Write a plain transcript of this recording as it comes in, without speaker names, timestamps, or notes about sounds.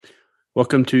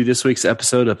Welcome to this week's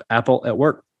episode of Apple at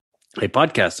Work, a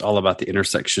podcast all about the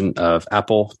intersection of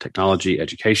Apple, technology,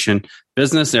 education,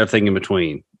 business, and everything in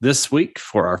between. This week,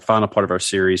 for our final part of our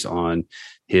series on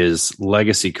his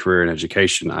legacy career in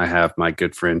education, I have my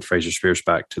good friend Fraser Spears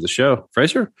back to the show.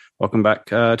 Fraser, welcome back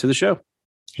to the show.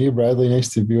 Hey, Bradley. Nice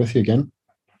to be with you again.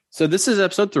 So this is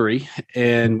episode 3,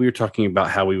 and we were talking about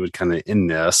how we would kind of end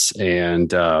this.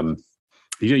 And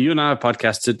you and I have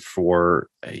podcasted for,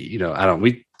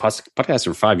 we podcasted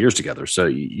for 5 years together. So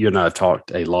you and I have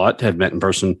talked a lot, have met in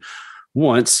person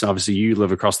once. Obviously, you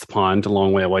live across the pond, a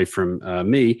long way away from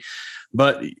me.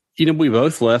 But, we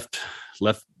both left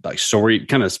like storied,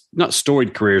 kind of not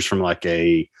storied careers from like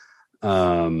we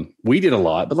did a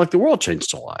lot, but like the world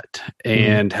changed a lot.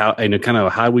 And how, kind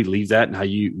of how we leave that and how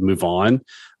you move on.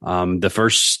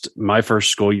 My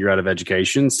first school year out of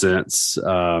education since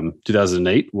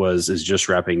 2008 is just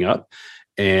wrapping up,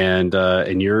 and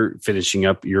you're finishing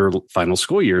up your final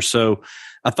school year. So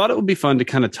I thought it would be fun to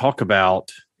kind of talk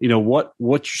about,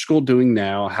 what's your school doing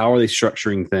now? How are they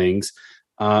structuring things?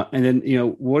 And then,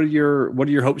 what are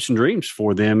your hopes and dreams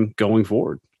for them going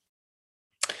forward?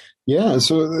 Yeah,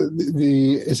 so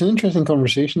it's an interesting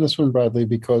conversation, this one, Bradley,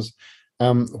 because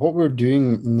what we're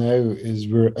doing now is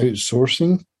we're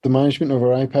outsourcing the management of our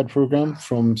iPad program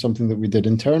from something that we did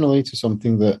internally to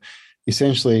something that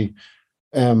essentially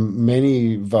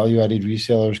many value-added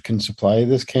resellers can supply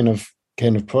this kind of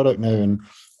product now. And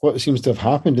what seems to have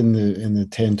happened in the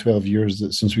 10, 12 years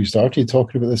that since we started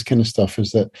talking about this kind of stuff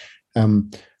is that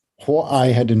what I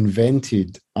had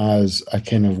invented as a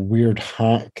kind of weird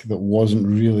hack that wasn't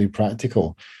really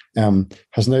practical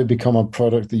has now become a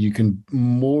product that you can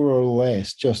more or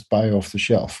less just buy off the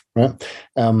shelf, right?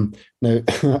 Now,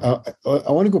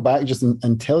 I want to go back just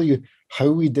and tell you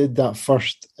how we did that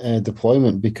first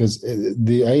deployment, because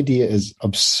the idea is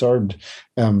absurd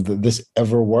that this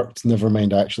ever worked, never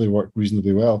mind actually worked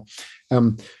reasonably well.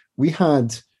 We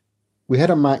had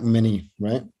a Mac Mini,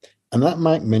 right? And that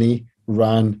Mac Mini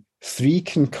ran 3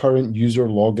 concurrent user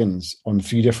logins on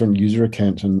 3 different user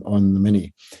accounts on the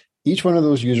Mini. Each one of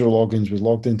those user logins was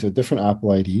logged into a different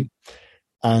Apple ID,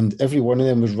 and every one of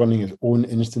them was running its own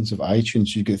instance of iTunes.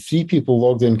 So you get 3 people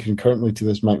logged in concurrently to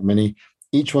this Mac Mini,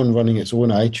 each one running its own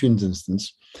iTunes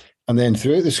instance. And then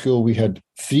throughout the school, we had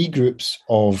 3 groups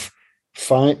of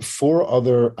 4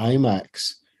 other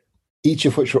iMacs, each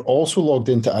of which were also logged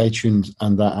into iTunes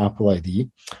and that Apple ID.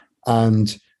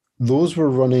 And those were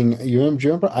running, do you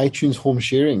remember iTunes home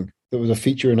sharing? There was a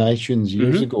feature in iTunes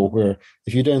years ago where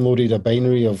if you downloaded a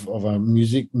binary of a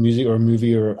music or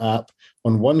movie or app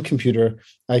on one computer,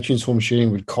 iTunes home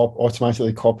sharing would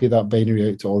automatically copy that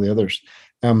binary out to all the others.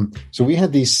 So we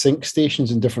had these sync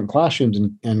stations in different classrooms,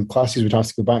 and classes would have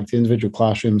to go back to individual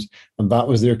classrooms, and that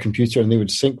was their computer, and they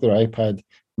would sync their iPad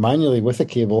manually with a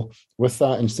cable with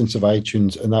that instance of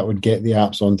iTunes, and that would get the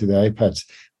apps onto the iPads.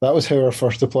 That was how our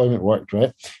first deployment worked,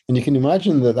 right? And you can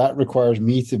imagine that requires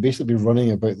me to basically be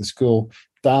running about the school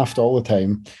daft all the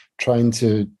time, trying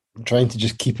to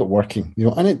just keep it working,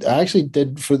 And it actually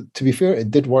did. To be fair, it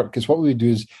did work, because what we would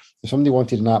do is if somebody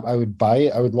wanted an app, I would buy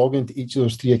it. I would log into each of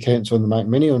those 3 accounts on the Mac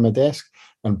Mini on my desk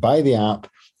and buy the app,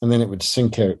 and then it would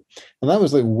sync out. And that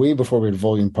was like way before we had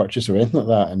volume purchase or anything like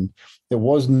that. And it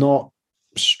was not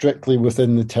strictly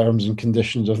within the terms and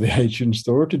conditions of the iTunes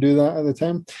store to do that at the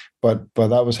time, but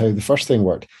that was how the first thing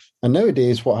worked. And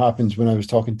nowadays, what happens when I was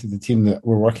talking to the team that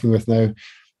we're working with now,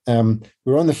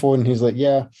 we're on the phone, and he's like,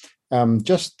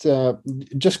 just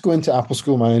go into Apple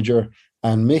School Manager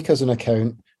and make us an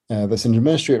account that's an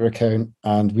administrator account,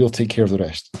 and we'll take care of the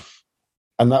rest.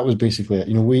 And that was basically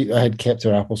it. I had kept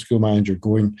our Apple School Manager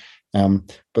going,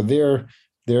 but they're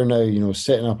now,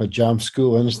 setting up a Jamf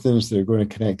School instance. They're going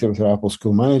to connect it with our Apple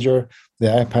School Manager. The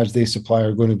iPads they supply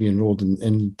are going to be enrolled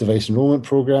in device enrollment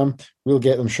program. We'll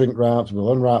get them shrink wrapped.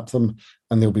 We'll unwrap them,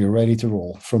 and they'll be ready to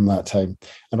roll from that time.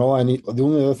 And the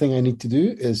only other thing I need to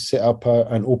do is set up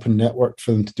an open network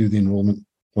for them to do the enrollment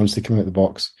once they come out of the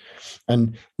box.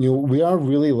 And, we are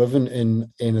really living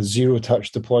in a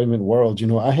zero-touch deployment world.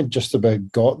 I had just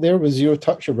about got there with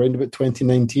zero-touch around about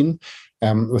 2019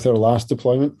 with our last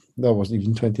deployment. That wasn't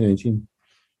even 2019.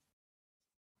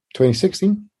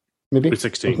 2016, maybe?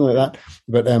 2016. Something like that.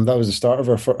 But that was the start of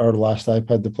our last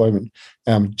iPad deployment.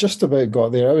 Just about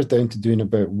got there. I was down to doing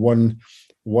about one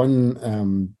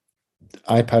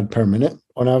iPad per minute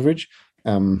on average.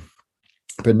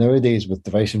 But nowadays, with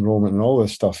device enrollment and all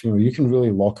this stuff, you can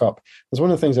really lock up. That's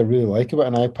one of the things I really like about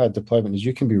an iPad deployment is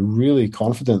you can be really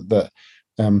confident that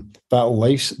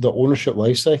the ownership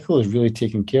life cycle is really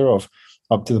taken care of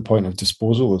up to the point of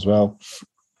disposal as well.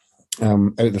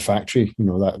 out the factory,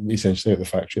 that essentially out the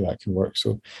factory that can work.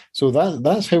 So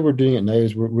that's how we're doing it now.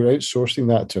 Is we're outsourcing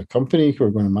that to a company who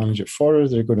are going to manage it for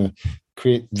us. They're going to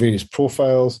create various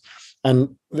profiles.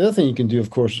 And the other thing you can do, of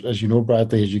course, as you know,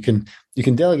 Bradley, is you can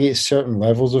delegate certain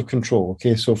levels of control.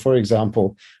 Okay, so for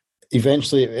example,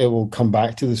 eventually it will come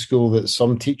back to the school that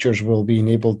some teachers will be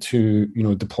able to,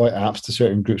 deploy apps to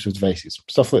certain groups of devices,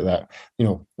 stuff like that.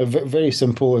 A very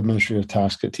simple administrative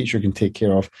task that a teacher can take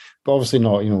care of, but obviously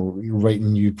not,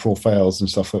 writing new profiles and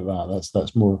stuff like that.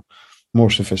 That's more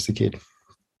sophisticated.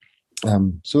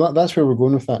 So that's where we're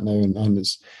going with that now, and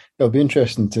it'll be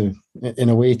interesting to, in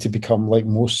a way, to become like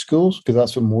most schools, because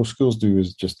that's what most schools do,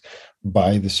 is just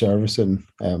buy the service and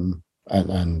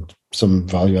some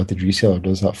value-added reseller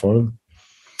does that for them.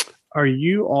 Are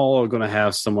you all going to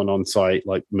have someone on site,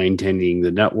 like maintaining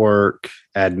the network,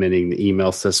 adminning the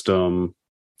email system,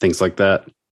 things like that?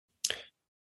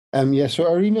 So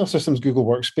our email system is Google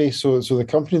Workspace. So the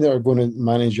company that are going to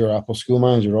manage your Apple School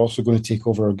Manager are also going to take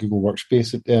over our Google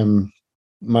Workspace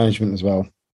management as well.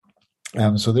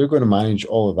 So they're going to manage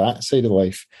all of that side of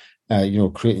life.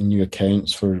 Creating new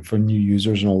accounts for new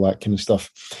users and all that kind of stuff.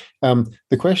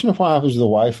 The question of what happens to the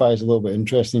Wi-Fi is a little bit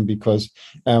interesting, because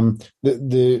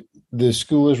the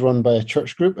school is run by a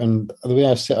church group, and the way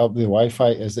I set up the Wi-Fi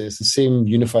is that it's the same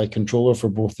unified controller for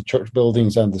both the church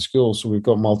buildings and the school. So we've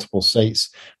got multiple sites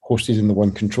hosted in the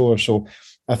one controller. So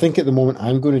I think at the moment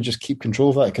I'm going to just keep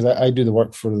control of that, because I do the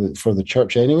work for the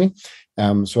church anyway.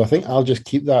 So I think I'll just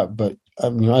keep that. But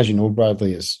as you know,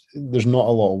 Bradley, there's not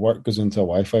a lot of work goes into a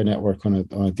Wi-Fi network on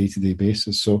a day-to-day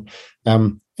basis. So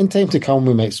in time to come,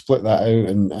 we might split that out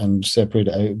and separate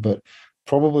it out. But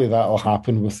probably that'll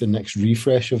happen with the next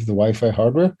refresh of the Wi-Fi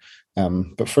hardware.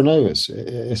 But for now, it's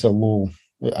a low.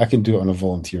 I can do it on a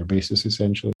volunteer basis,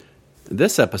 essentially.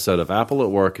 This episode of Apple at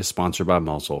Work is sponsored by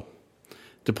Mosel.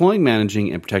 Deploying,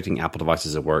 managing, and protecting Apple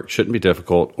devices at work shouldn't be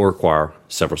difficult or require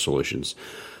several solutions.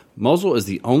 Mosel is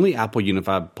the only Apple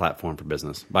unified platform for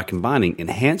business by combining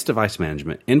enhanced device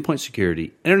management, endpoint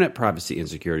security, internet privacy and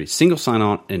security, single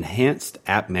sign-on, and enhanced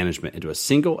app management into a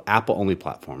single Apple-only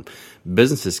platform.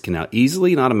 Businesses can now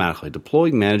easily and automatically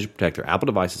deploy, manage, and protect their Apple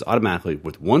devices automatically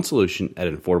with one solution at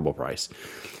an affordable price.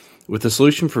 With a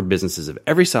solution for businesses of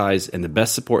every size and the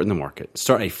best support in the market,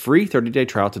 start a free 30-day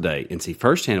trial today and see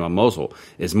firsthand why Mosel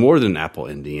is more than an Apple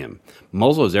MDM.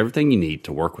 Mosel is everything you need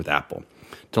to work with Apple.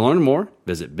 To learn more,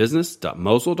 visit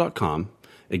business.mosel.com.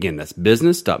 Again, that's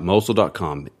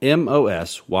business.mosel.com,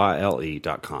 MOSYLE.com.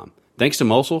 Thanks to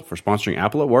Mosel for sponsoring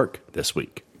Apple at Work this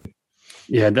week.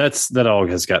 Yeah, that all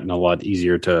has gotten a lot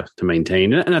easier to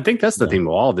maintain. And I think that's the thing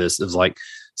with all of this is like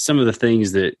some of the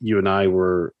things that you and I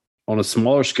were on a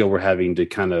smaller scale, we're having to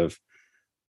kind of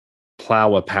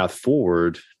plow a path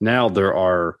forward. Now there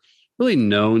are really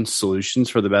known solutions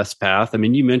for the best path. I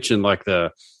mean, you mentioned like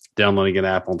the downloading an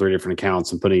app on 3 different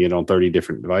accounts and putting it on 30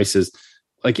 different devices.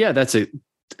 Like, yeah,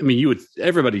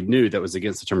 everybody knew that was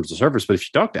against the terms of service, but if you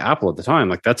talk to Apple at the time,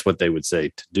 like that's what they would say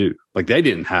to do. Like they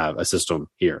didn't have a system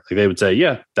here. Like they would say,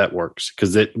 yeah, that works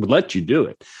because it would let you do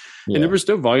it. Yeah. And there was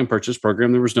no volume purchase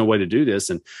program. There was no way to do this.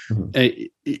 And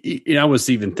I was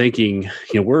even thinking,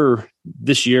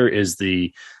 this year is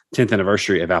the 10th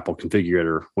anniversary of Apple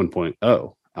Configurator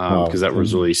 1.0. Because that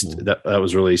was released. That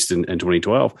was released in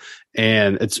 2012,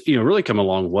 and it's really come a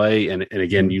long way. And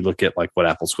again, you look at like what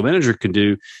Apple School Manager can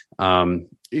do. And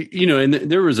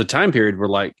there was a time period where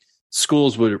like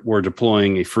schools were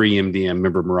deploying a free MDM.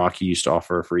 Remember, Meraki used to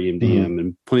offer a free MDM,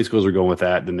 and plenty of schools were going with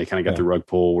that. Then they kind of got the rug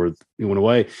pull where it went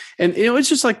away. And it's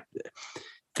just like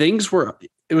things were.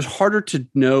 It was harder to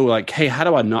know like, hey, how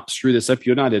do I not screw this up?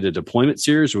 You and I did a deployment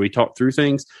series where we talked through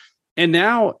things, and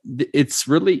now it's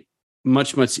really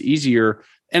much, much easier.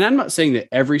 And I'm not saying that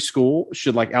every school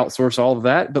should like outsource all of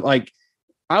that, but like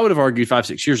I would have argued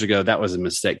 5-6 years ago, that was a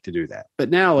mistake to do that.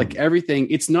 But now like everything,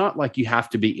 it's not like you have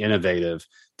to be innovative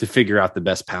to figure out the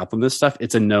best path on this stuff.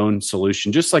 It's a known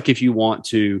solution. Just like if you want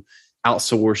to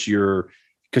outsource your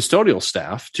custodial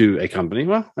staff to a company,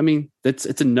 well, I mean, it's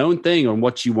a known thing on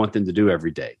what you want them to do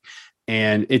every day.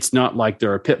 And it's not like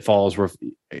there are pitfalls where,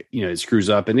 it screws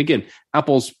up. And again,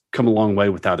 Apple's come a long way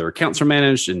with how their accounts are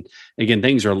managed. And again,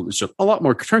 things are a lot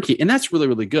more turnkey. And that's really,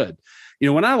 really good.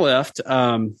 When I left,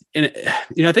 I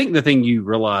think the thing you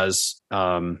realize,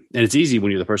 and it's easy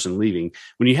when you're the person leaving,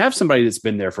 when you have somebody that's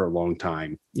been there for a long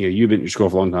time, you've been at your school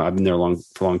for a long time, I've been there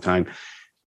for a long time,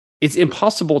 it's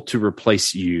impossible to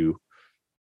replace you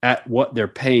at what they're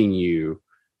paying you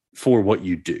for what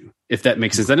you do, if that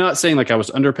makes sense. I'm not saying like I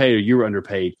was underpaid or you were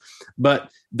underpaid,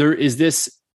 but there is this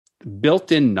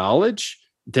built-in knowledge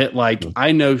that like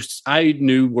I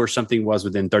knew where something was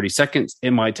within 30 seconds.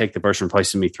 It might take the person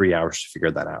replacing me 3 hours to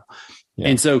figure that out. Yeah.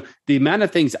 And so the amount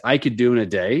of things I could do in a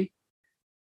day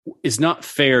is not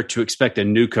fair to expect a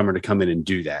newcomer to come in and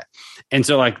do that. And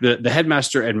so like the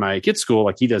headmaster at my kid's school,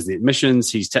 like he does the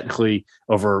admissions, he's technically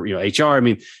over, HR. I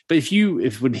mean, but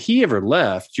if when he ever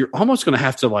left, you're almost going to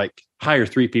have to like hire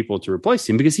 3 people to replace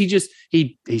him because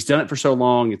he's done it for so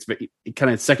long. It's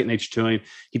kind of second nature to him.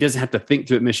 He doesn't have to think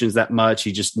through admissions that much.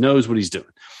 He just knows what he's doing.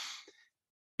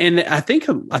 And I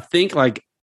think like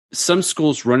some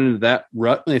schools run into that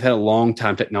rut when they've had a long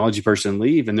time technology person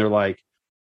leave and they're like,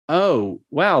 oh,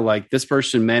 wow, like this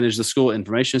person managed the school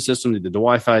information system, did the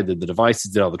Wi-Fi, did the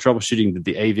devices, did all the troubleshooting, did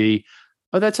the AV.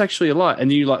 Oh, that's actually a lot.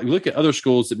 And then you like look at other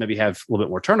schools that maybe have a little bit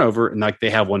more turnover and like they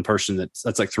have one person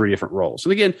that's like 3 different roles.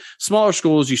 And again, smaller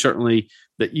schools, you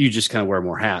just kind of wear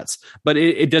more hats, but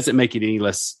it doesn't make it any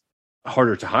less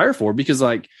harder to hire for because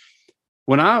like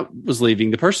when I was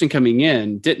leaving, the person coming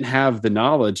in didn't have the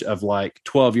knowledge of like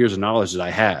 12 years of knowledge that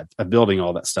I had of building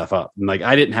all that stuff up. And like,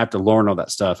 I didn't have to learn all that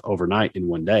stuff overnight in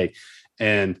one day.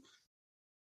 And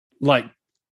like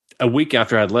a week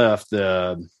after I'd left,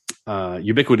 the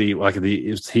Ubiquiti, like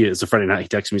it's a Friday night, he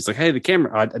texted me, he's like, hey, the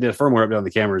camera, I did a firmware update on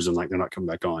the cameras and like, they're not coming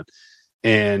back on.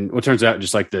 And what turns out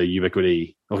just like the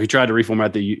Ubiquiti, he tried to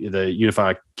reformat the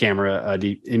Unify camera,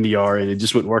 NVR, and it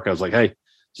just wouldn't work. I was like, hey,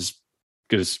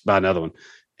 just buy another one.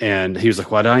 And he was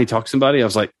like, why don't I talk to somebody? I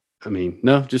was like, I mean,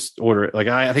 no, just order it. Like,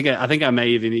 I think I may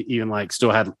even like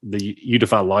still had the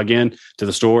Unify login to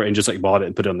the store and just like bought it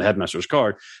and put it on the headmaster's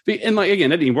card. And like, again,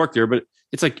 that didn't even work there, but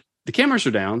it's like the cameras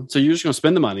are down. So you're just going to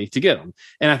spend the money to get them.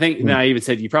 And I think now I even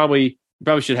said, you probably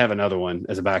should have another one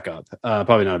as a backup.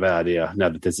 Probably not a bad idea now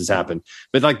that this has happened,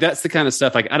 but like, that's the kind of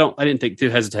stuff. Like, I didn't think too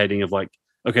hesitating of like,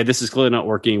 okay, this is clearly not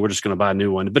working. We're just going to buy a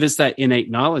new one, but it's that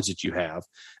innate knowledge that you have.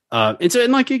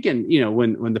 And like, again,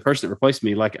 when the person that replaced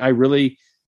me, like I really,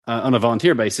 on a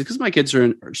volunteer basis, because my kids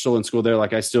are still in school there,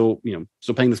 like I still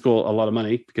paying the school a lot of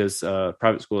money because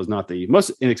private school is not the most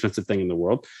inexpensive thing in the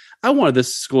world. I wanted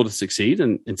this school to succeed.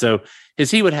 And so as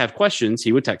he would have questions,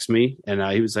 he would text me and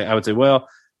I would say, well,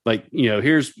 like,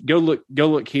 here's go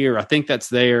look here. I think that's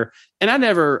there. And I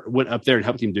never went up there and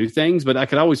helped him do things, but I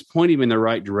could always point him in the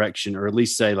right direction or at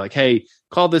least say like, hey,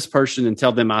 call this person and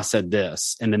tell them I said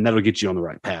this. And then that'll get you on the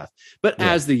right path. But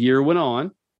as the year went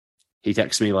on, he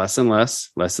texted me less and less.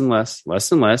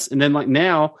 And then like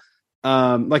now,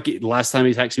 like last time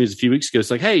he texted me was a few weeks ago.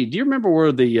 It's like, hey, do you remember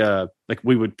where the, like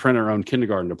we would print our own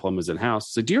kindergarten diplomas in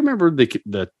house. So do you remember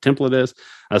the template is?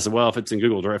 I said, well, if it's in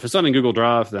Google Drive, if it's not in Google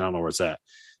Drive, then I don't know where it's at.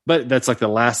 But that's like the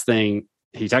last thing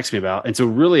he texted me about. And so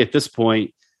really at this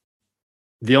point,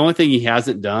 the only thing he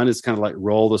hasn't done is kind of like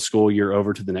roll the school year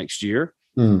over to the next year.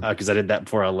 Because I did that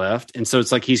before I left. And so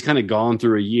it's like he's kind of gone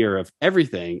through a year of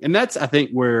everything. And that's, I think,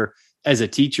 where as a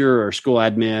teacher or school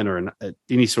admin or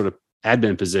any sort of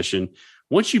admin position,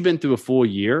 once you've been through a full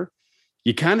year,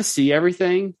 you kind of see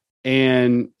everything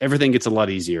and everything gets a lot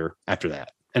easier after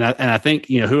that. And I think,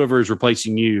 whoever is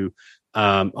replacing you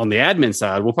on the admin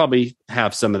side will probably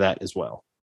have some of that as well.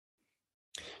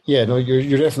 Yeah, no,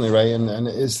 you're definitely right. And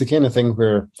it's the kind of thing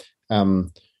where,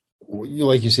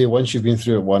 like you say, once you've been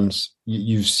through it once,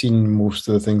 you've seen most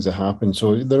of the things that happen.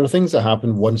 So there are things that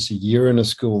happen once a year in a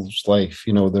school's life.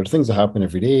 There are things that happen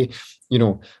every day,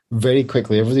 very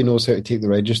quickly. Everybody knows how to take the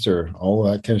register, all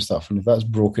that kind of stuff. And if that's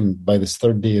broken by this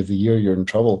third day of the year, you're in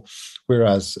trouble.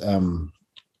 Whereas, the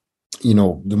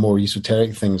more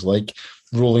esoteric things like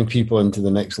rolling people into the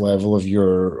next level of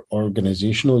your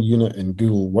organizational unit in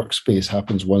Google Workspace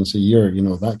happens once a year,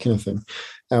 that kind of thing.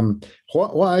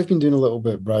 What I've been doing a little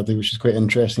bit, Bradley, which is quite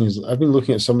interesting, is I've been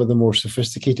looking at some of the more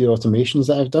sophisticated automations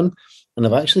that I've done, and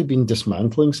I've actually been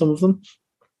dismantling some of them.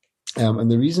 And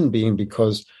the reason being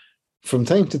because from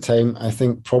time to time, I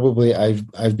think probably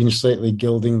I've been slightly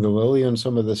gilding the lily on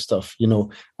some of this stuff,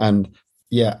 and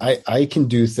yeah, I can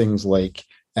do things like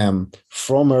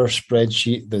from our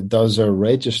spreadsheet that does our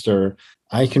register,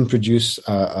 I can produce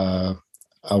a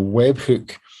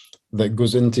webhook that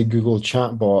goes into Google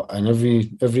Chatbot, and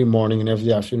every morning and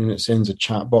every afternoon it sends a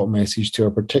chatbot message to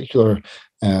a particular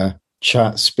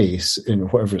chat space in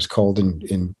whatever it's called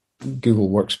in Google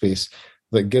Workspace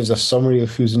that gives a summary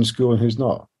of who's in school and who's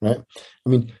not, right? I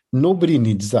mean, nobody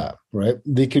needs that, right?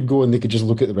 They could go and they could just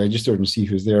look at the register and see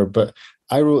who's there, but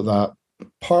I wrote that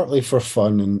partly for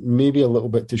fun and maybe a little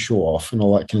bit to show off and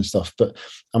all that kind of stuff. But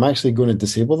I'm actually going to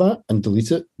disable that and delete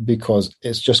it because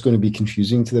it's just going to be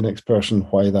confusing to the next person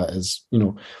why that is,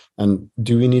 and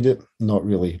do we need it? Not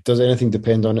really. Does anything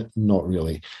depend on it? Not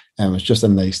really. It's just a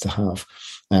nice to have.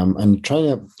 and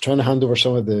trying to hand over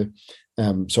some of the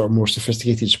sort of more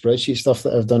sophisticated spreadsheet stuff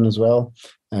that I've done as well.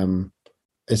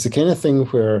 It's the kind of thing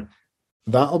where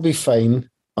that'll be fine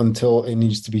until it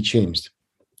needs to be changed,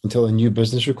 until a new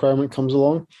business requirement comes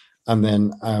along. And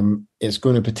then it's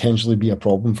going to potentially be a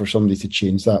problem for somebody to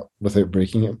change that without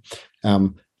breaking it.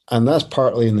 And that's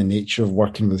partly in the nature of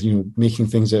working with, making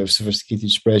things out of sophisticated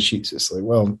spreadsheets. It's like,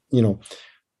 well,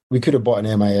 we could have bought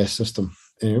an MIS system.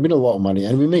 It would have been a lot of money,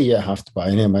 and we may yet have to buy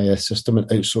an MIS system and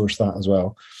outsource that as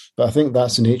well. But I think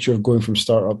that's the nature of going from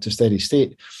startup to steady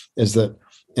state, is that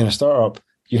in a startup,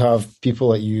 you have people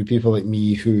like you, people like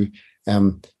me, who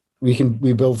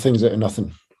we build things out of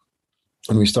nothing,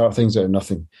 and we start things out of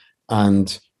nothing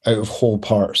and out of whole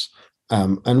parts.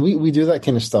 And we do that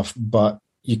kind of stuff, but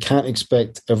you can't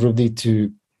expect everybody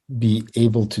to be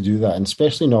able to do that, and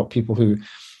especially not people who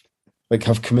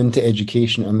have come into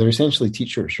education and they're essentially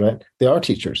teachers, right? They are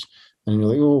teachers. And you're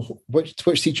like, oh, which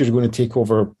teachers are going to take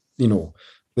over,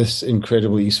 this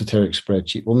incredibly esoteric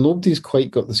spreadsheet? Well, nobody's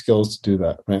quite got the skills to do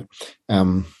that, right?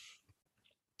 And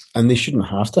they shouldn't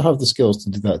have to have the skills to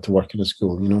do that to work in a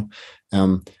school,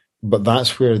 But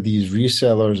that's where these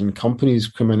resellers and companies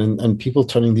come in, and people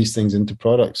turning these things into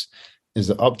products, is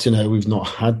that up to now, we've not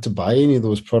had to buy any of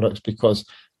those products because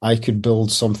I could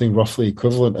build something roughly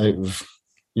equivalent out of,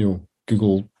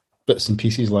 Google bits and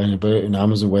pieces lying about, and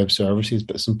Amazon Web Services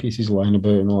bits and pieces lying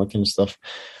about, and all that kind of stuff.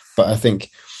 But I think,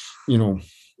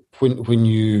 when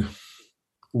you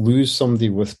lose somebody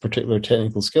with particular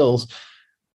technical skills,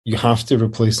 you have to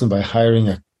replace them by hiring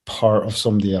a part of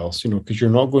somebody else, because you're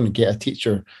not going to get a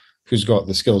teacher who's got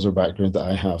the skills or background that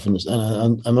I have. And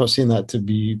I'm not saying that to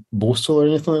be boastful or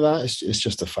anything like that. It's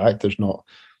just a fact. There's not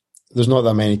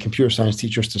that many computer science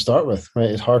teachers to start with, right?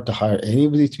 It's hard to hire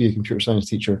anybody to be a computer science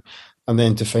teacher, and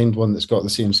then to find one that's got the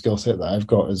same skill set that I've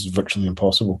got is virtually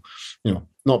impossible.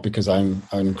 Not because I'm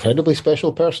an incredibly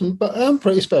special person, but I'm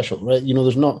pretty special, right?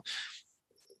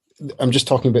 I'm just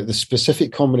talking about the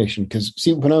specific combination, because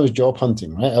see, when I was job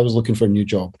hunting, right, I was looking for a new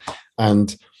job,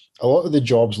 and a lot of the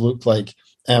jobs looked like,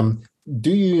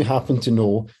 do you happen to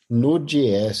know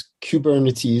Node.js,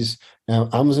 Kubernetes,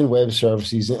 Amazon Web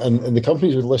Services? And the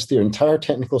companies would list their entire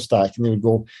technical stack, and they would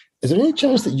go, is there any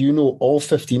chance that you know all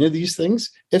 15 of these things?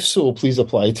 If so, please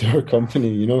apply to our company.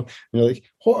 And you're like,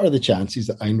 what are the chances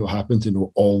that I happen to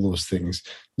know all those things?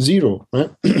 Zero,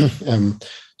 right?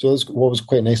 So that's what was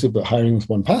quite nice about hiring with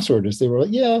 1Password, is they were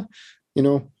like, yeah,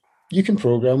 you can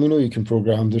program. We know you can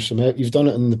program. There's you've done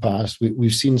it in the past.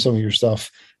 We've seen some of your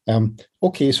stuff.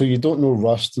 Okay, so you don't know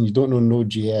Rust and you don't know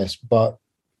Node.js, but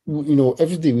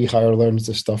every day we hire learns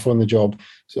this stuff on the job,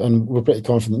 and we're pretty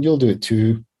confident you'll do it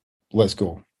too. Let's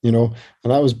go. And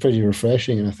that was pretty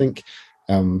refreshing. And I think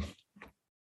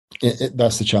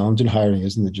that's the challenge in hiring,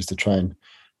 isn't it? Just to try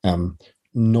and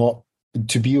not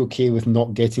to be okay with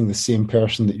not getting the same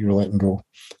person that you're letting go.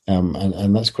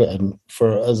 And that's quite,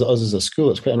 for us as a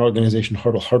school, it's quite an organization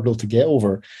hurdle to get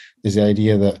over, is the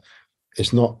idea that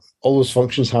it's not, all those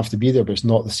functions have to be there, but it's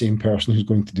not the same person who's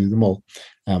going to do them all.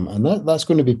 And that's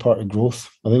going to be part of growth.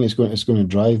 I think it's going to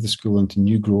drive the school into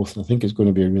new growth. And I think it's going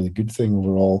to be a really good thing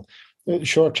overall.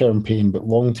 Short-term pain, but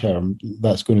long-term,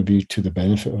 that's going to be to the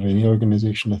benefit of any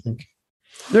organization, I think.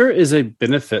 There is a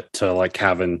benefit to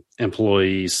having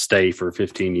employees stay for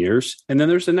 15 years, and then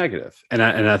there's a negative. And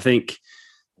I think,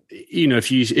 if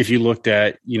you looked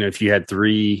at, if you had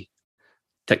 3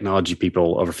 technology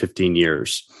people over 15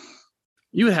 years,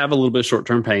 you would have a little bit of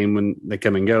short-term pain when they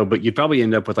come and go, but you'd probably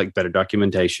end up with better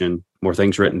documentation, more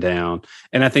things written down.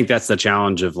 And I think that's the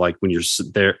challenge of when you're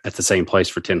there at the same place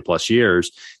for 10 plus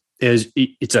years, is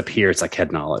it's up here. It's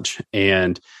head knowledge.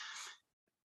 And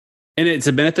it's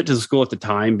a benefit to the school at the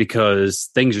time because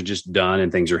things are just done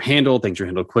and things are handled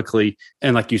quickly.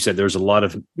 And like you said, there's a lot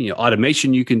of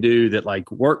automation you can do that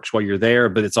works while you're there,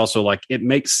 but it's also it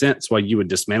makes sense why you would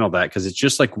dismantle that, because it's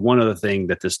just one other thing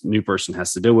that this new person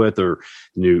has to deal with, or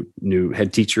new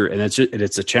head teacher, and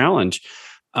it's a challenge.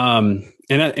 And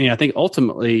I think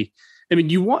ultimately,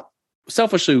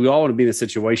 selfishly, we all want to be in a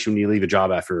situation when you leave a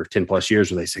job after 10 plus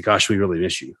years where they say, gosh, we really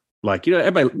miss you.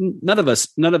 Everybody, none of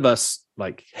us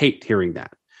hate hearing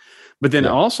that. But then I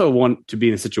also want to be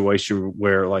in a situation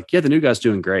where the new guy's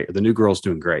doing great, or the new girl's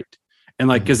doing great. And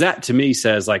because that to me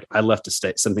says I left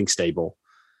something stable.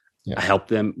 Yeah. I helped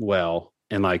them well.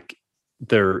 And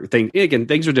their thing, again,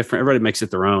 things are different. Everybody makes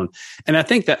it their own. And I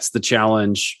think that's the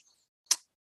challenge.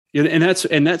 And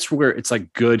that's where it's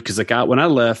good. Because when I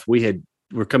left,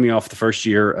 we're coming off the first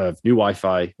year of new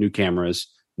Wi-Fi, new cameras,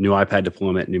 new iPad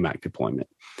deployment, new Mac deployment.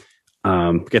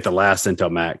 Get the last Intel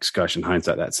Macs. Gosh, in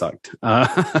hindsight, that sucked.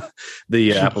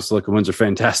 The Apple Silicon ones are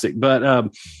fantastic,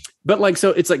 but But like, so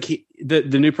it's like the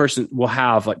new person will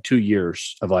have like 2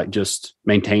 years of like just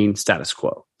maintain status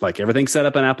quo. Like everything's set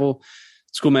up in Apple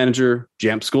School Manager,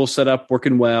 Jamf School set up,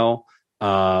 working well.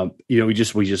 I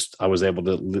was able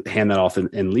to hand that off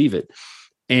and leave it.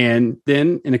 And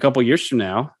then in a couple of years from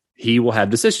now, he will have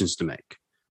decisions to make.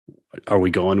 Are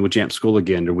we going with Jamf School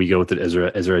again? Or we go with it? Is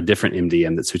there a different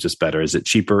MDM that suits us better? Is it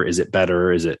cheaper? Is it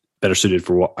better? Is it better suited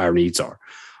for what our needs are?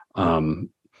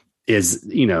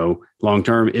 Long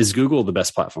term, is Google the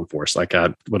best platform for us? Like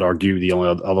I would argue the only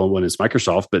other one is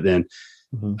Microsoft, but then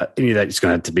any of that is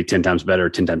going to have to be 10 times better,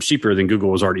 10 times cheaper than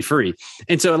Google was already free.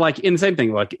 And so like in the same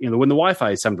thing, like, when the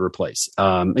Wi-Fi is time to replace,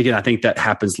 again, I think that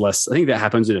happens less. I think that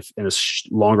happens in a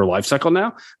longer life cycle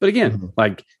now. But again,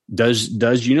 like, does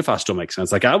Unify still make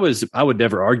sense? Like I would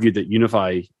never argue that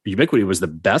Ubiquiti was the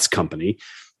best company.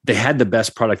 They had the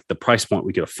best product at the price point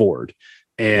we could afford.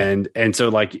 And so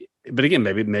like, but again,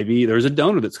 maybe there's a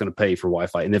donor that's going to pay for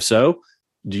Wi-Fi. And if so,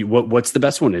 what's the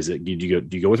best one? Is it, do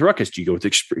you go with Ruckus? Do you go with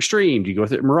Extreme? Do you go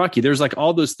with Meraki? There's like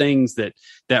all those things that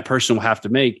person will have to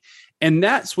make. And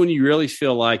that's when you really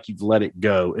feel like you've let it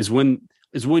go, is when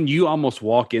you almost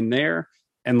walk in there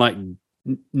and like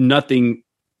nothing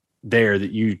there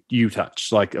that you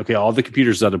touch. Like, okay, all the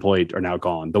computers that I deployed are now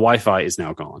gone. The Wi-Fi is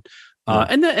now gone.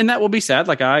 And that will be sad.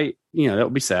 Like that will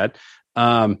be sad.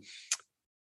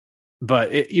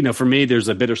 But for me, there's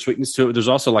a bittersweetness to it. There's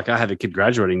also like, I have a kid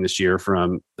graduating this year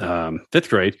from 5th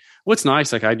grade. What's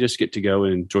nice, like I just get to go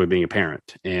and enjoy being a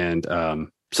parent, and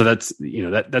so that's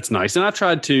that's nice. And I've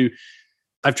tried to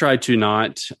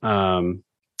not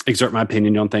exert my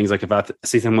opinion on things. Like if I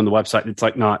see something on the website, it's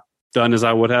like not done as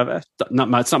I would have. It's not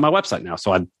my website now,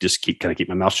 so I just keep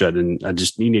my mouth shut, and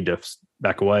you need to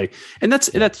back away. And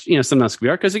that's sometimes we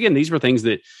are, because again, these were things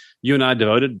that you and I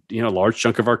devoted, a large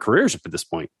chunk of our careers up at this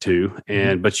point to.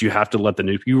 But you have to let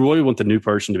you really want the new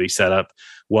person to be set up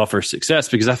well for success,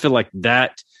 because I feel like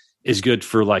that is good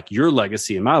for like your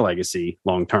legacy and my legacy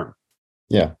long term.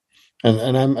 Yeah.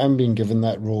 And I'm being given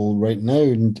that role right now.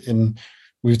 And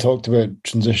we've talked about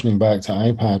transitioning back to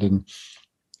iPad, and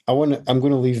I'm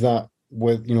going to leave that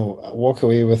with, walk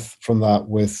away from that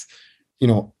with,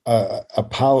 a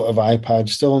palette of iPads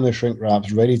still in their shrink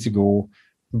wraps, ready to go.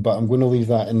 But I'm going to leave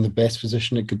that in the best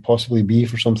position it could possibly be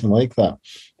for something like that.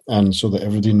 And so that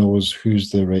everybody knows who's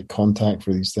the right contact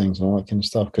for these things and all that kind of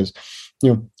stuff. Because,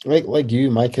 like you,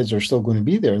 my kids are still going to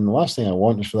be there. And the last thing I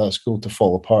want is for that school to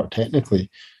fall apart technically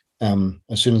as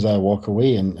soon as I walk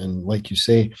away. And like you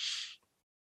say,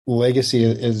 legacy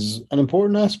is an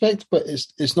important aspect, but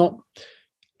it's not.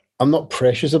 I'm not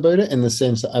precious about it in the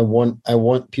sense that I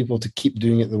want people to keep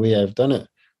doing it the way I've done it.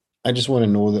 I just want to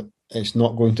know that it's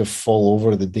not going to fall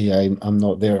over the day I'm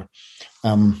not there.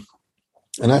 And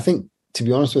I think, to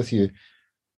be honest with you,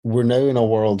 we're now in a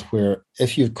world where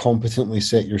if you've competently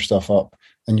set your stuff up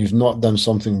and you've not done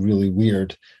something really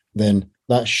weird, then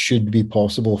that should be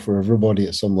possible for everybody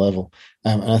at some level.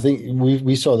 And I think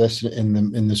we saw this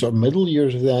in the sort of middle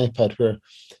years of the iPad, where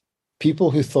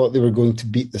people who thought they were going to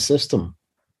beat the system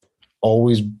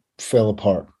always fell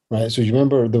apart, right? So you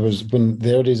remember when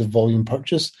their days of volume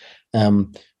purchase,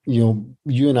 you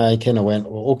and I kind of went,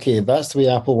 well, okay, that's the way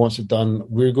Apple wants it done.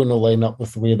 We're going to line up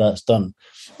with the way that's done.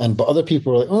 But other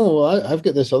people were like, oh, well, I've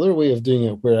got this other way of doing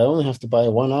it where I only have to buy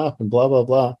one app and blah, blah,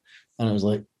 blah. And it was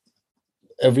like,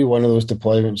 every one of those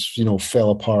deployments,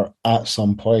 fell apart at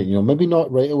some point, maybe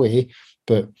not right away,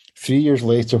 but 3 years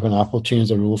later when Apple changed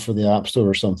the rule for the App Store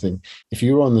or something, if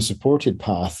you were on the supported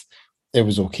path, it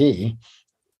was okay.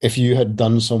 If you had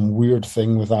done some weird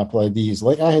thing with Apple IDs,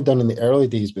 like I had done in the early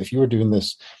days, but if you were doing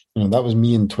this, that was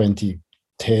me in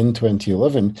 2010,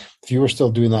 2011. If you were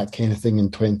still doing that kind of thing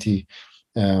in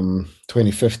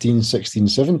 2015, 16,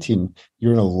 17,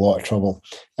 you're in a lot of trouble.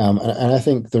 And I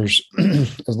think there's,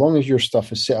 as long as your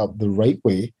stuff is set up the right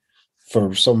way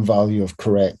for some value of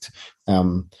correct,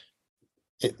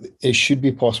 it should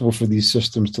be possible for these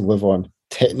systems to live on,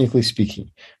 technically speaking.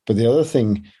 But the other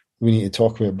thing we need to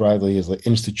talk about, Bradley, is like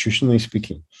institutionally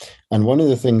speaking. And one of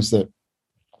the things that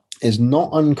is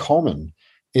not uncommon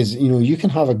is, you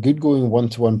can have a good going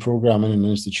one-to-one program in an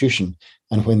institution,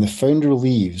 and when the founder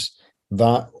leaves,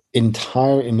 that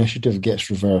entire initiative gets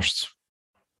reversed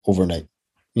overnight,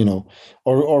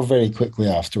 or very quickly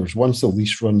afterwards. Once the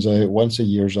lease runs out, once a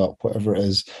year's up, whatever it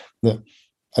is, that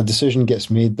a decision gets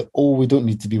made that, we don't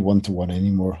need to be one-to-one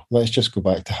anymore. Let's just go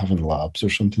back to having labs or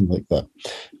something like that.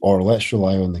 Or let's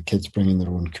rely on the kids bringing their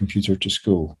own computer to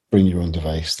school, bring your own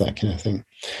device, that kind of thing.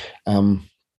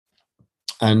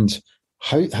 And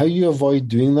how you avoid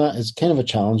doing that is kind of a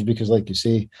challenge, because like you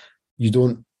say, you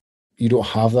don't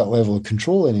have that level of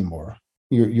control anymore.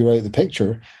 You're out of the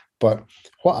picture, But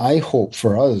what I hope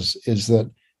for us is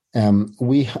that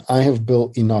I have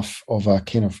built enough of a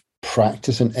kind of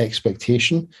practice and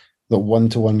expectation that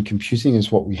one-to-one computing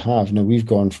is what we have. Now, we've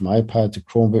gone from iPad to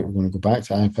Chromebook. We're going to go back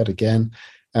to iPad again.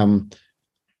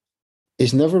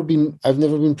 I've never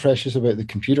been precious about the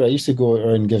computer. I used to go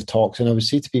around and give talks, and I would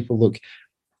say to people, look,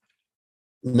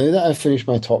 now that I've finished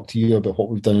my talk to you about what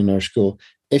we've done in our school,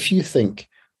 if you think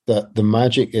that the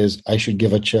magic is I should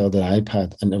give a child an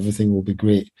iPad and everything will be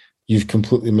great, you've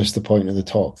completely missed the point of the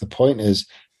talk. The point is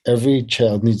every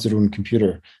child needs their own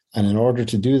computer. And in order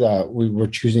to do that, we were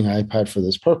choosing iPad for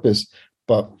this purpose.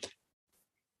 But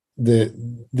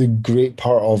the great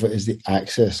part of it is the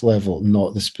access level,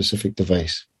 not the specific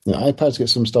device. Now, iPad's got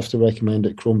some stuff to recommend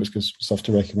it, Chromebook's got some stuff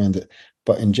to recommend it.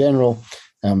 But in general,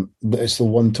 it's the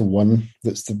one-to-one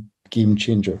that's the game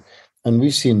changer. And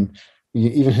we've seen,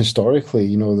 even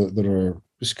historically, that there are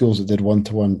schools that did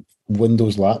one-to-one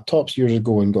Windows laptops years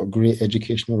ago and got great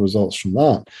educational results from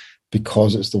that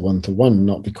because it's the one-to-one,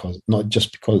 not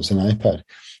just because it's an iPad.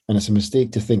 And it's a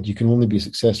mistake to think you can only be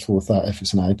successful with that if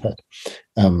it's an iPad.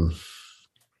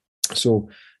 So,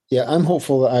 yeah, I'm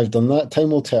hopeful that I've done that.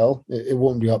 Time will tell. It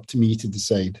won't be up to me to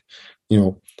decide,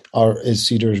 is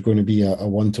Cedars going to be a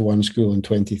one-to-one school in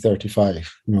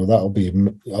 2035? That'll be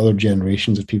other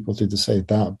generations of people to decide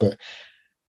that. But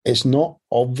it's not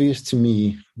obvious to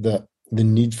me that the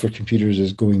need for computers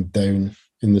is going down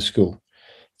in the school.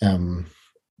 The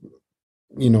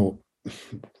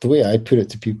way I put it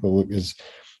to people is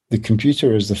the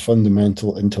computer is the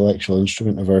fundamental intellectual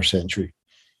instrument of our century.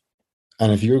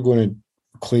 And if you're going to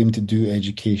claim to do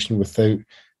education without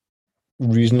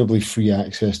reasonably free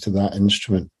access to that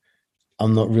instrument,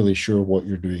 I'm not really sure what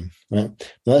you're doing. Right?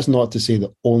 Now, that's not to say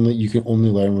that you can only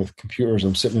learn with computers.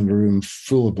 I'm sitting in a room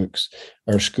full of books.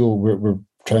 Our school, we're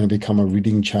trying to become a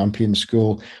reading champion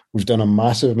school. We've done a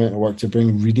massive amount of work to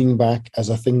bring reading back as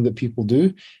a thing that people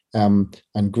do. And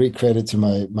great credit to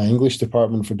my English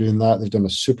department for doing that. They've done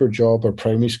a super job. Our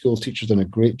primary school teachers done a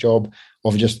great job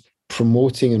of just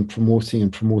promoting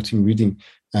reading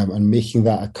and making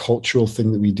that a cultural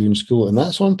thing that we do in school. And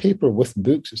that's on paper with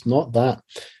books. It's not that.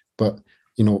 But,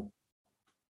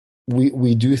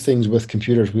 we do things with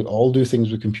computers. We all do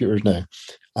things with computers now.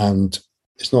 And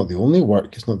it's not the only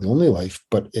work. It's not the only life,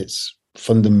 but it's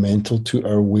fundamental to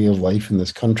our way of life in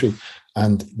this country.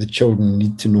 And the children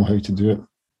need to know how to do it.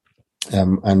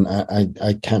 And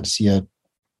I can't see a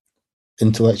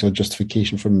intellectual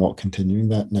justification for not continuing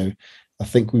that now. I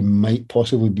think we might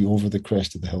possibly be over the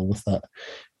crest of the hill with that,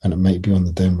 and it might be on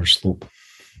the downward slope.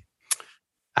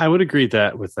 I would agree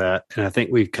with that. And I think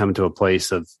we've come to a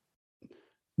place of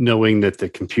knowing that the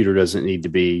computer doesn't need to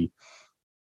be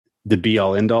the be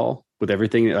all end all with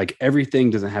everything. Like everything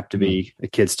doesn't have to be a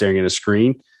kid staring at a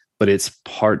screen, but it's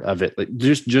part of it. Like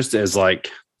just as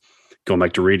like going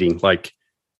back to reading, like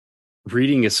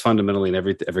reading is fundamentally in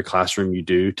every classroom you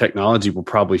do. Technology will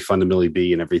probably fundamentally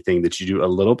be in everything that you do a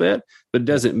little bit, but it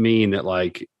doesn't mean that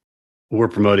like we're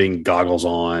promoting goggles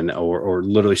on or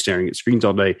literally staring at screens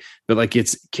all day. But like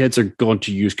kids are going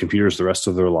to use computers the rest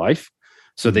of their life.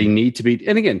 So they need to be,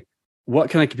 and again, what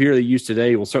kind of computer they use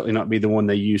today will certainly not be the one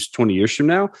they use 20 years from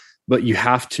now, but you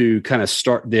have to kind of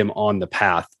start them on the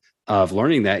path of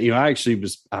learning that. I actually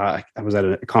was, I was at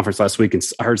a conference last week and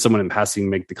I heard someone in passing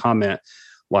make the comment,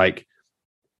 like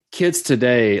kids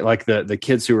today, like the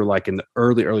kids who are like in the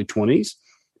early 20s,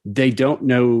 they don't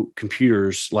know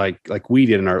computers like we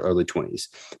did in our early 20s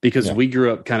because we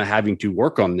grew up kind of having to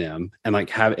work on them and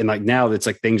now it's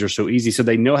like things are so easy. So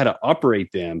they know how to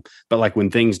operate them, but like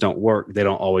when things don't work, they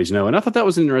don't always know. And I thought that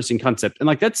was an interesting concept. And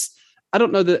like, I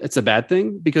don't know that it's a bad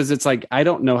thing because it's like, I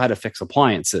don't know how to fix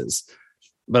appliances,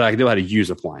 but I know how to use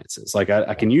appliances. Like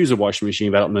I can use a washing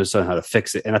machine, but I don't know how to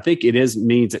fix it. And I think it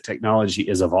means that technology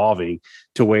is evolving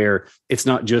to where it's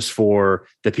not just for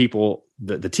the people,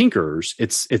 the tinkerers,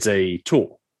 it's a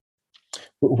tool.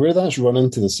 Where that's run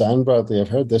into the sand, Bradley, I've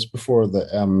heard this before,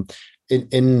 that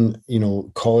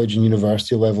in college and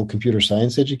university level computer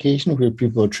science education, where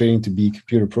people are training to be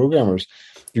computer programmers,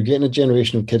 you're getting a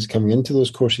generation of kids coming into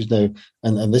those courses now.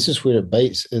 And this is where it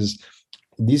bites, is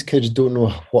these kids don't know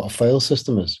what a file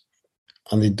system is,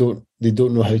 and they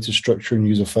don't know how to structure and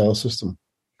use a file system.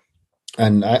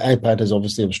 And iPad has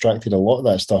obviously abstracted a lot of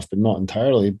that stuff, but not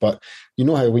entirely. But you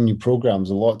know how when you program, there's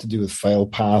a lot to do with file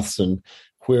paths and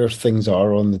where things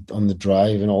are on the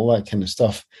drive and all that kind of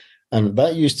stuff. And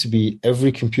that used to be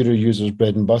every computer user's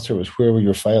bread and butter, was where were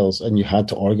your files, and you had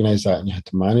to organize that and you had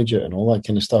to manage it and all that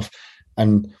kind of stuff.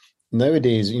 And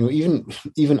nowadays,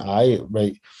 even I,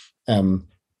 right,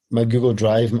 my Google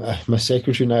Drive, my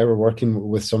secretary and I were working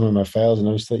with some of my files, and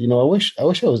I was like, I wish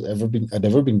I'd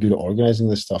ever been good at organizing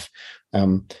this stuff.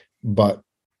 But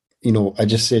I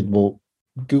just said, well,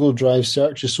 Google Drive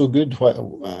search is so good. Why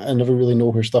I never really know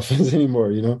where stuff is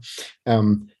anymore,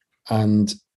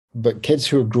 But kids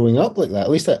who are growing up like that, at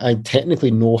least I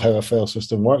technically know how a file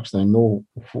system works and I know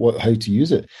how to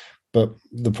use it. But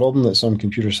the problem that some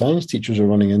computer science teachers are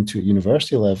running into at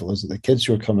university level is that the kids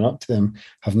who are coming up to them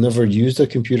have never used a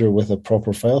computer with a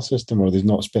proper file system, or they've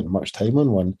not spent much time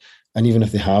on one. And even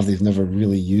if they have, they've never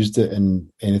really used it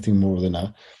in anything more than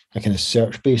a kind of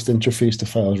search-based interface to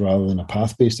files rather than a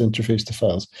path-based interface to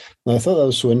files. And I thought that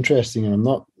was so interesting, and I'm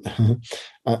not.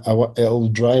 It'll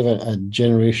drive a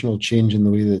generational change in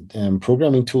the way that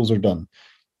programming tools are done.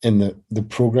 In the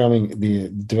programming, the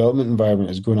development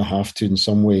environment is going to have to, in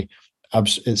some way,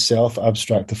 itself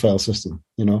abstract the file system.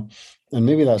 And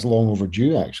maybe that's long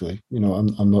overdue. Actually,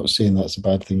 I'm not saying that's a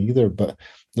bad thing either, but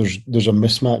there's a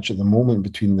mismatch at the moment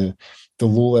between the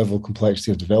low level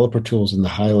complexity of developer tools and the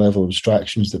high level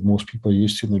abstractions that most people are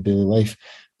used to in their daily life.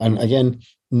 And again,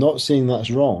 not saying that's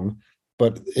wrong,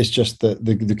 but it's just that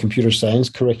the computer science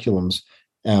curriculums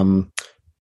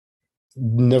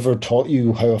never taught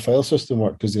you how a file system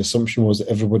worked, because the assumption was that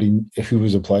everybody who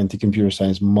was applying to computer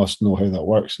science must know how that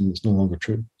works, and it's no longer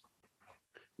true.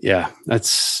 Yeah,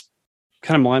 that's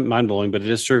kind of mind-blowing, but it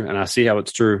is true, and I see how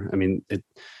it's true. I mean, it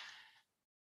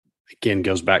again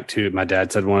goes back to my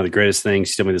dad said one of the greatest things.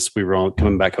 He told me this, we were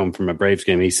coming back home from a Braves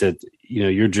game. He said,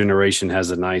 your generation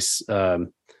has a nice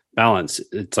balance.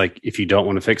 It's like, if you don't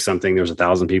want to fix something, there's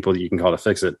 1,000 people that you can call to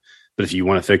fix it. But if you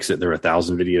want to fix it, there are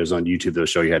 1,000 videos on YouTube that'll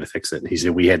show you how to fix it. And he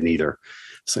said, we had neither.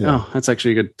 It's like, oh, that's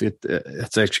actually a good,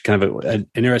 that's actually kind of an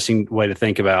interesting way to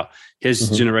think about his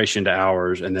generation to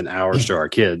ours, and then ours to our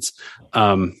kids.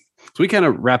 So we kind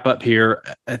of wrap up here.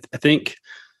 I think,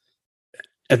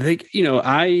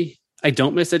 I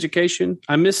don't miss education.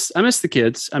 I miss the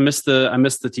kids. I miss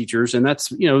the teachers. And that's,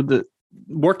 the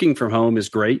working from home is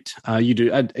great.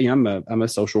 I'm a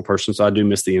social person, so I do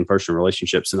miss the in-person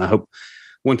relationships. And I hope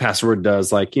 1Password does,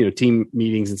 team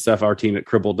meetings and stuff. Our team at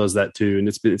Cribble does that too. And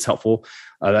it's helpful.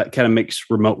 That kind of makes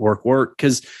remote work.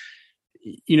 Cause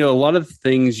a lot of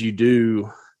things you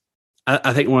do,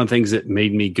 I think one of the things that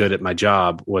made me good at my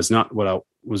job was not what I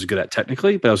was good at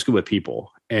technically, but I was good with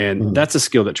people. And that's a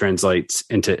skill that translates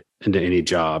into any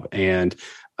job. And,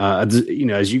 as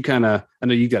you I know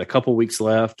you've got a couple weeks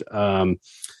left.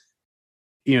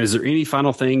 Is there any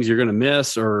final things you're going to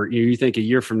miss, or you think a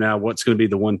year from now, what's going to be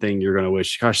the one thing you're going to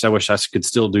wish, gosh, I wish I could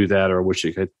still do that, or wish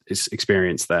I could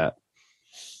experience that?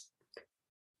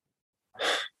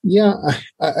 Yeah,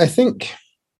 I think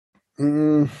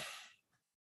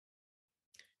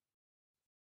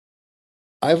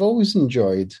I've always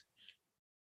enjoyed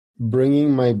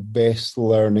bringing my best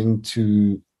learning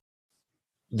to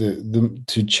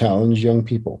to challenge young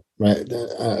people, right?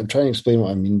 I'm trying to explain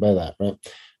what I mean by that, right?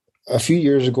 A few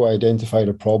years ago, I identified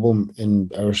a problem in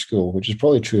our school, which is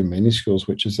probably true in many schools,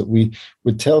 which is that we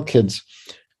would tell kids,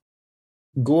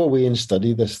 go away and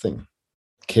study this thing,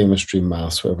 chemistry,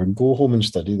 maths, whatever, go home and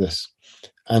study this.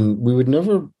 And we would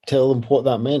never tell them what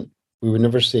that meant. We would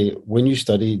never say, when you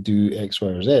study, do X, Y,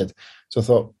 or Z. So I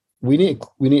thought, we need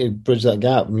to bridge that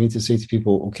gap. We need to say to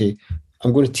people, okay,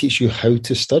 I'm going to teach you how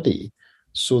to study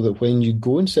so that when you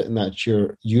go and sit in that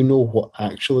chair, you know what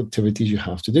actual activities you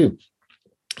have to do.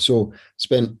 So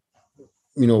spent,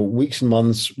 weeks and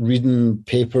months reading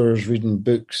papers, reading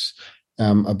books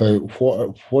about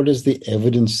what does the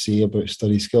evidence say about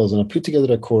study skills. And I put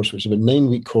together a course, which is about a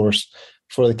 9-week course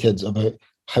for the kids about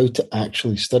how to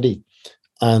actually study.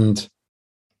 And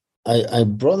I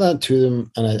brought that to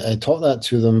them, and I taught that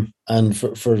to them. And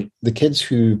for the kids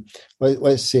who,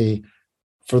 let's say,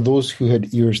 for those who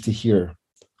had ears to hear,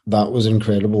 that was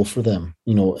incredible for them.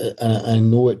 I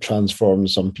know it transformed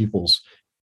some people's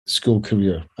school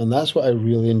career, and that's what I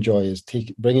really enjoy, is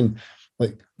bringing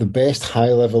the best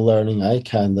high level learning I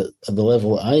can, that at the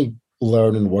level I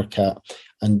learn and work at,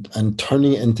 and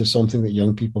turning it into something that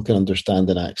young people can understand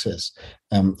and access.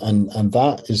 And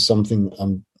that is something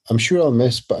I'm sure I'll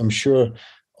miss, but I'm sure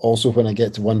also when I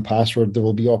get to 1Password, there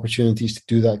will be opportunities to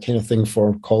do that kind of thing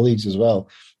for colleagues as well.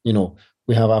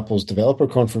 We have Apple's developer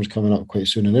conference coming up quite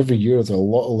soon, and every year there's a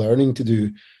lot of learning to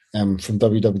do from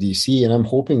WWDC, and I'm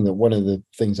hoping that one of the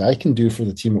things I can do for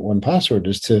the team at 1Password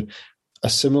is to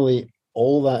assimilate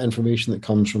all that information that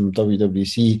comes from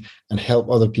WWDC and help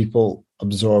other people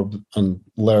absorb and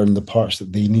learn the parts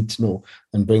that they need to know,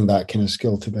 and bring that kind of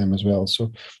skill to them as well.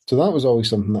 So that was always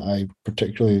something that I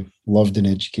particularly loved in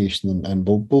education, and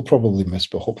we'll probably miss,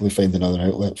 but hopefully find another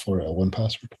outlet for it at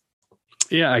 1Password.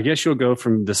 Yeah, I guess you'll go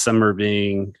from the summer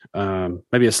being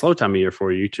maybe a slow time of year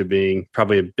for you to being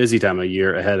probably a busy time of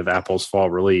year ahead of Apple's fall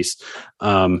release.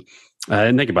 And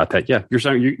think about that. Yeah,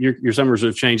 your summers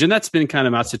have changed, and that's been kind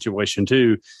of my situation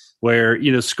too,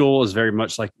 where school is very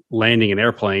much like landing an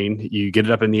airplane. You get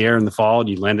it up in the air in the fall, and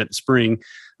you land it in the spring,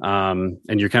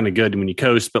 and you're kind of good when you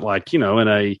coast. But like in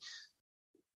a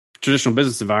traditional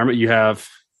business environment, you have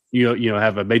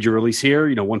have a major release here.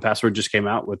 1Password just came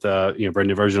out with a brand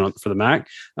new version for the Mac.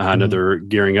 I know they're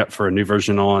gearing up for a new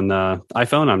version on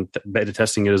iPhone. I'm beta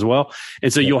testing it as well,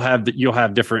 and so you'll have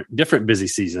different busy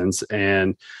seasons,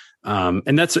 and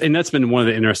that's been one of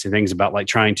the interesting things about like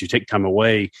trying to take time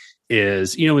away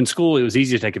is in school it was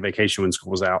easy to take a vacation when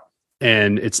school was out,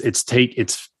 and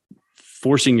it's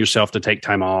forcing yourself to take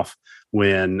time off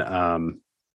when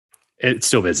it's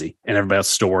still busy and everybody else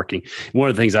is still working. One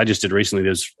of the things I just did recently that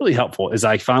was really helpful is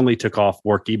I finally took off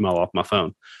work email off my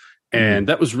phone. And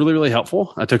that was really, really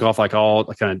helpful. I took off like all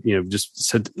kind of, just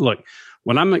said, look,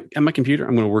 when I'm at my computer,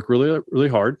 I'm going to work really, really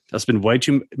hard. I spend way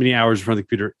too many hours in front of the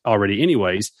computer already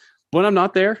anyways. When I'm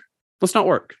not there, let's not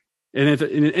work.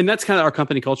 And that's kind of our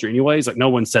company culture anyways. Like no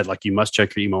one said like, you must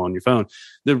check your email on your phone.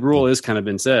 The rule is kind of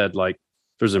been said, like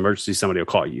there's an emergency, somebody will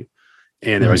call you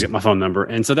and they always get my phone number.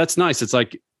 And so that's nice. It's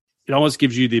like, it almost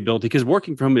gives you the ability because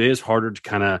working from home, it is harder to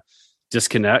kind of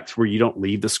disconnect where you don't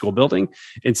leave the school building.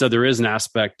 And so there is an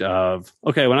aspect of,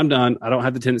 okay, when I'm done, I don't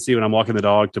have the tendency when I'm walking the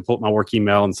dog to pull up my work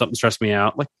email and something stressed me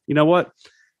out. Like, you know what?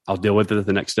 I'll deal with it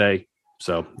the next day.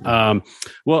 So,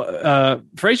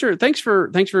 Fraser, thanks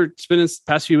for spending the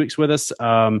past few weeks with us.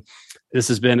 This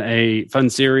has been a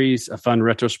fun series, a fun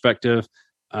retrospective.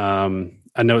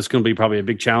 I know it's going to be probably a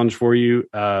big challenge for you,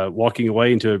 walking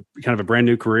away into kind of a brand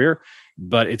new career.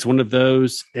 But it's one of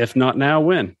those, if not now,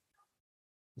 when?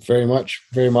 Very much,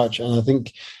 very much. And I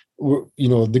think,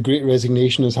 the great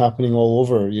resignation is happening all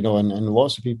over, and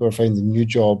lots of people are finding new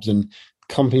jobs and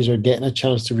companies are getting a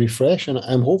chance to refresh. And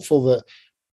I'm hopeful that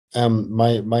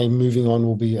my moving on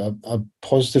will be a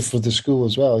positive for the school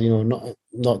as well.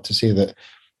 Not to say that,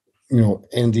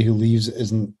 anybody who leaves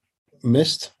isn't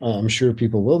missed. I'm sure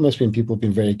people will miss me, and people have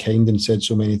been very kind and said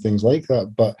so many things like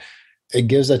that. But it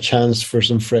gives a chance for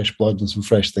some fresh blood and some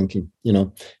fresh thinking,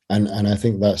 and I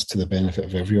think that's to the benefit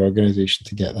of every organization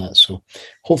to get that. So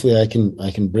hopefully I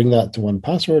can bring that to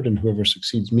 1Password, and whoever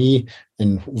succeeds me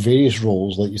in various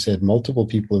roles, like you said, multiple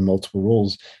people in multiple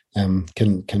roles,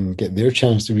 can get their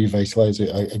chance to revitalize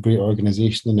a great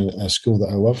organization and a school that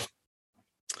I love.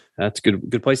 That's a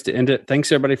good place to end it.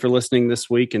 Thanks everybody for listening this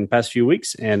week and the past few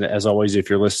weeks. And as always, if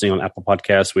you're listening on Apple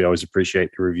Podcasts, we always appreciate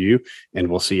the review, and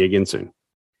we'll see you again soon.